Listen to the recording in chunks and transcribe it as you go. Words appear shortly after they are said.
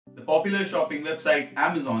popular shopping website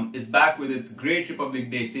Amazon is back with its Great Republic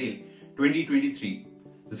Day Sale 2023.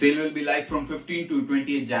 The sale will be live from 15 to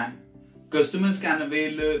 28 Jan. Customers can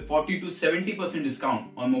avail 40 to 70%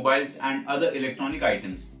 discount on mobiles and other electronic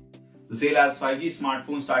items. The sale has 5G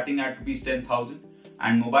smartphones starting at Rs 10,000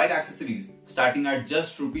 and mobile accessories starting at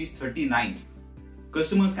just Rs 39.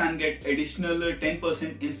 Customers can get additional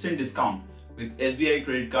 10% instant discount with SBI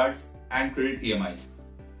credit cards and credit EMIs.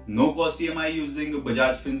 No cost EMI using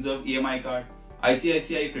Bajaj Finserv EMI card,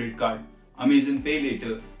 ICICI credit card, Amazon Pay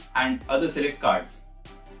Later and other select cards.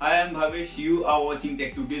 I am Bhavesh, you are watching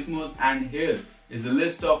Tech2 Gizmos, and here is a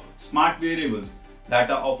list of smart wearables that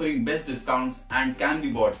are offering best discounts and can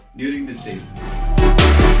be bought during this sale.